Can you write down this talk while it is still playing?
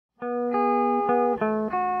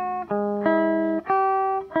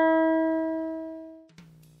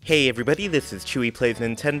Hey everybody, this is Chewy Plays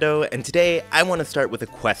Nintendo, and today I want to start with a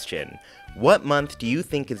question. What month do you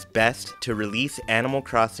think is best to release Animal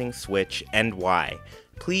Crossing Switch, and why?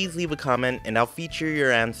 Please leave a comment and I'll feature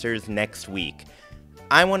your answers next week.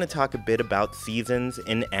 I want to talk a bit about seasons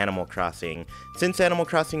in Animal Crossing. Since Animal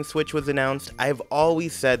Crossing Switch was announced, I have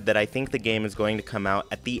always said that I think the game is going to come out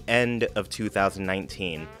at the end of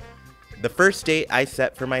 2019. The first date I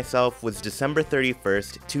set for myself was December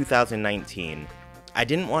 31st, 2019. I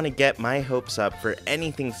didn't want to get my hopes up for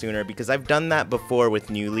anything sooner because I've done that before with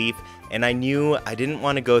New Leaf, and I knew I didn't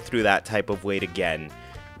want to go through that type of wait again.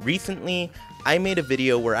 Recently, I made a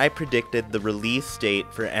video where I predicted the release date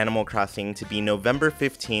for Animal Crossing to be November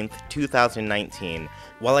 15th, 2019.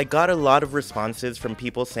 While I got a lot of responses from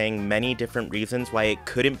people saying many different reasons why it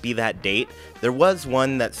couldn't be that date, there was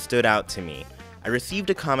one that stood out to me. I received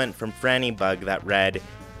a comment from FrannyBug that read,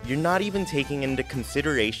 "You're not even taking into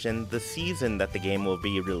consideration the season that the game will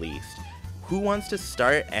be released. Who wants to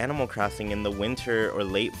start Animal Crossing in the winter or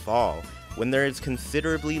late fall, when there is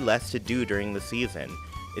considerably less to do during the season?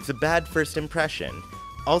 It's a bad first impression.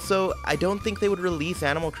 Also, I don't think they would release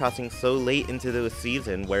Animal Crossing so late into the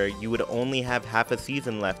season where you would only have half a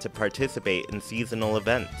season left to participate in seasonal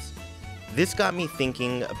events." This got me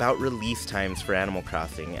thinking about release times for Animal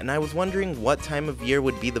Crossing, and I was wondering what time of year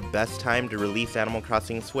would be the best time to release Animal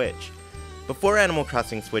Crossing Switch. Before Animal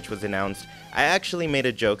Crossing Switch was announced, I actually made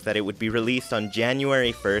a joke that it would be released on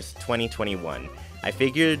January 1st, 2021. I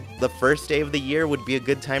figured the first day of the year would be a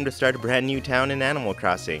good time to start a brand new town in Animal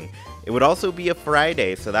Crossing. It would also be a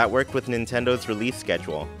Friday, so that worked with Nintendo's release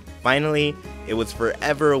schedule. Finally, it was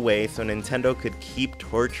forever away so Nintendo could keep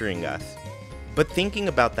torturing us. But thinking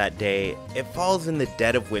about that day, it falls in the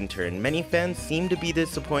dead of winter, and many fans seem to be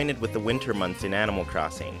disappointed with the winter months in Animal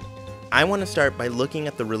Crossing. I want to start by looking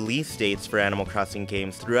at the release dates for Animal Crossing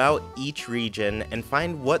games throughout each region and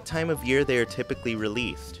find what time of year they are typically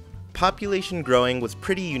released. Population Growing was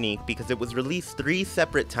pretty unique because it was released 3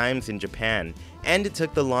 separate times in Japan, and it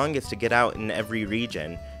took the longest to get out in every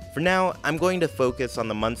region. For now, I'm going to focus on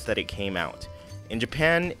the months that it came out. In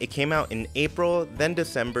Japan, it came out in April, then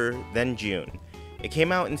December, then June. It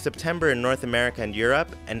came out in September in North America and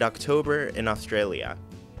Europe, and October in Australia.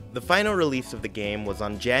 The final release of the game was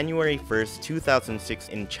on January 1st, 2006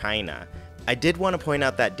 in China. I did want to point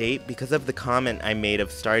out that date because of the comment I made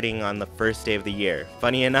of starting on the first day of the year.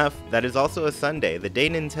 Funny enough, that is also a Sunday, the day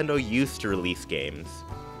Nintendo used to release games.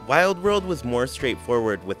 Wild World was more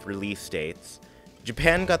straightforward with release dates.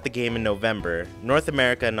 Japan got the game in November, North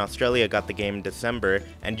America and Australia got the game in December,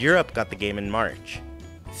 and Europe got the game in March.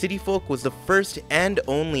 City Folk was the first and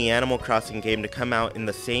only Animal Crossing game to come out in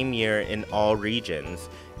the same year in all regions.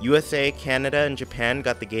 USA, Canada, and Japan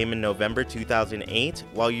got the game in November 2008,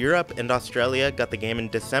 while Europe and Australia got the game in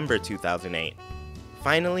December 2008.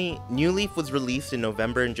 Finally, New Leaf was released in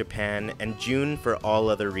November in Japan and June for all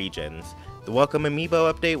other regions. The Welcome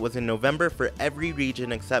Amiibo update was in November for every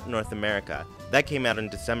region except North America. That came out in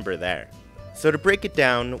December there. So to break it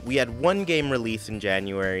down, we had 1 game release in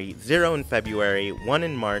January, 0 in February, 1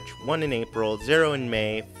 in March, 1 in April, 0 in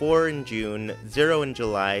May, 4 in June, 0 in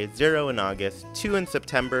July, 0 in August, 2 in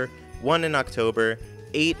September, 1 in October,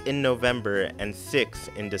 8 in November, and 6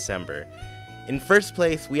 in December. In first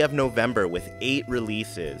place, we have November with 8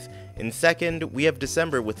 releases. In second, we have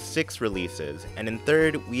December with 6 releases. And in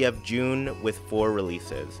third, we have June with 4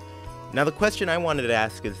 releases. Now the question I wanted to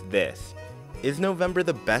ask is this. Is November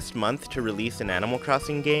the best month to release an Animal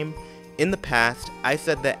Crossing game? In the past, I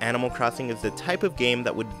said that Animal Crossing is the type of game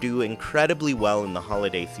that would do incredibly well in the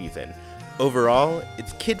holiday season. Overall,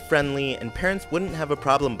 it's kid-friendly and parents wouldn't have a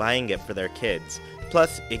problem buying it for their kids.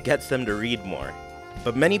 Plus, it gets them to read more.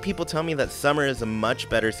 But many people tell me that summer is a much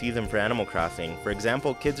better season for Animal Crossing. For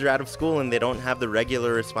example, kids are out of school and they don't have the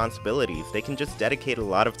regular responsibilities. They can just dedicate a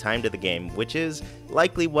lot of time to the game, which is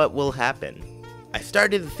likely what will happen. I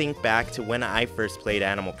started to think back to when I first played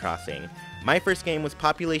Animal Crossing. My first game was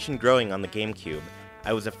Population Growing on the GameCube.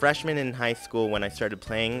 I was a freshman in high school when I started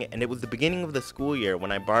playing, and it was the beginning of the school year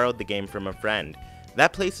when I borrowed the game from a friend.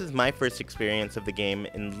 That places my first experience of the game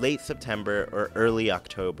in late September or early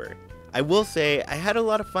October. I will say, I had a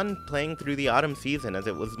lot of fun playing through the autumn season as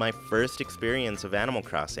it was my first experience of Animal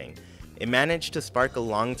Crossing. It managed to spark a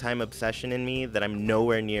long-time obsession in me that I'm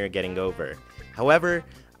nowhere near getting over. However,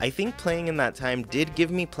 I think playing in that time did give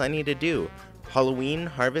me plenty to do. Halloween,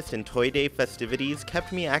 Harvest, and Toy Day festivities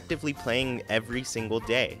kept me actively playing every single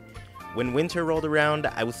day. When winter rolled around,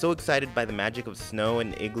 I was so excited by the magic of snow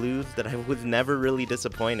and igloos that I was never really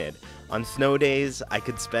disappointed. On snow days, I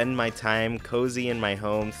could spend my time cozy in my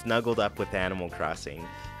home, snuggled up with Animal Crossing.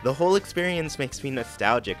 The whole experience makes me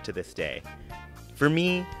nostalgic to this day. For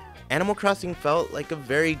me, Animal Crossing felt like a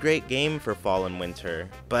very great game for fall and winter,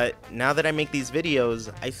 but now that I make these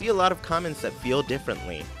videos, I see a lot of comments that feel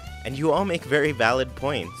differently, and you all make very valid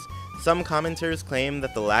points. Some commenters claim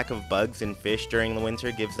that the lack of bugs and fish during the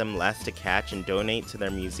winter gives them less to catch and donate to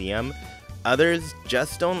their museum. Others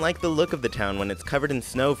just don't like the look of the town when it's covered in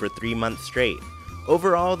snow for 3 months straight.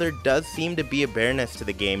 Overall, there does seem to be a bareness to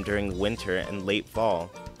the game during winter and late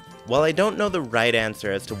fall. While I don't know the right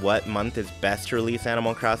answer as to what month is best to release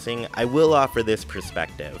Animal Crossing, I will offer this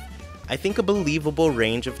perspective. I think a believable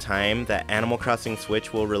range of time that Animal Crossing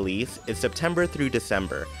Switch will release is September through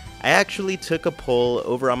December. I actually took a poll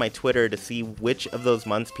over on my Twitter to see which of those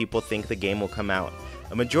months people think the game will come out.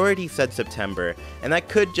 A majority said September, and that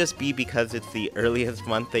could just be because it's the earliest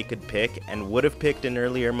month they could pick and would have picked an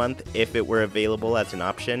earlier month if it were available as an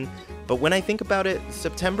option. But when I think about it,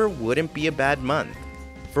 September wouldn't be a bad month.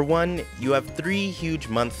 For one, you have 3 huge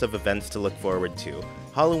months of events to look forward to.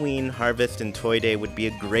 Halloween, Harvest, and Toy Day would be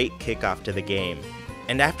a great kickoff to the game.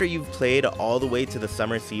 And after you've played all the way to the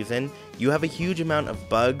summer season, you have a huge amount of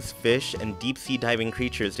bugs, fish, and deep-sea diving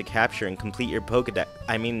creatures to capture and complete your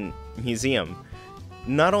museum.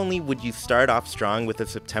 Not only would you start off strong with a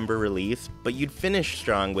September release, but you'd finish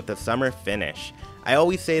strong with a summer finish. I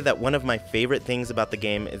always say that one of my favorite things about the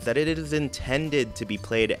game is that it is intended to be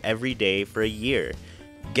played every day for a year.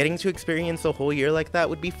 Getting to experience a whole year like that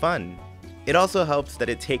would be fun. It also helps that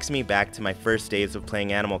it takes me back to my first days of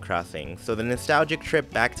playing Animal Crossing, so the nostalgic trip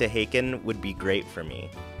back to Haken would be great for me.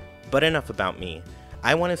 But enough about me.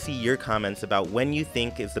 I want to see your comments about when you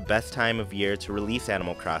think is the best time of year to release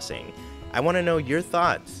Animal Crossing. I want to know your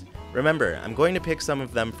thoughts. Remember, I'm going to pick some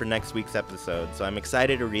of them for next week's episode, so I'm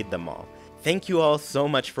excited to read them all. Thank you all so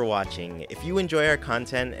much for watching. If you enjoy our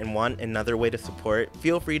content and want another way to support,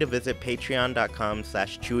 feel free to visit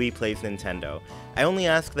patreon.com/ChewyPlaysNintendo. I only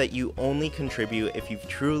ask that you only contribute if you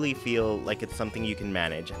truly feel like it's something you can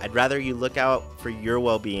manage. I'd rather you look out for your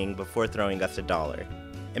well-being before throwing us $1.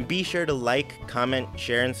 And be sure to like, comment,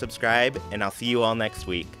 share, and subscribe, and I'll see you all next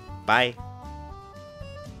week. Bye!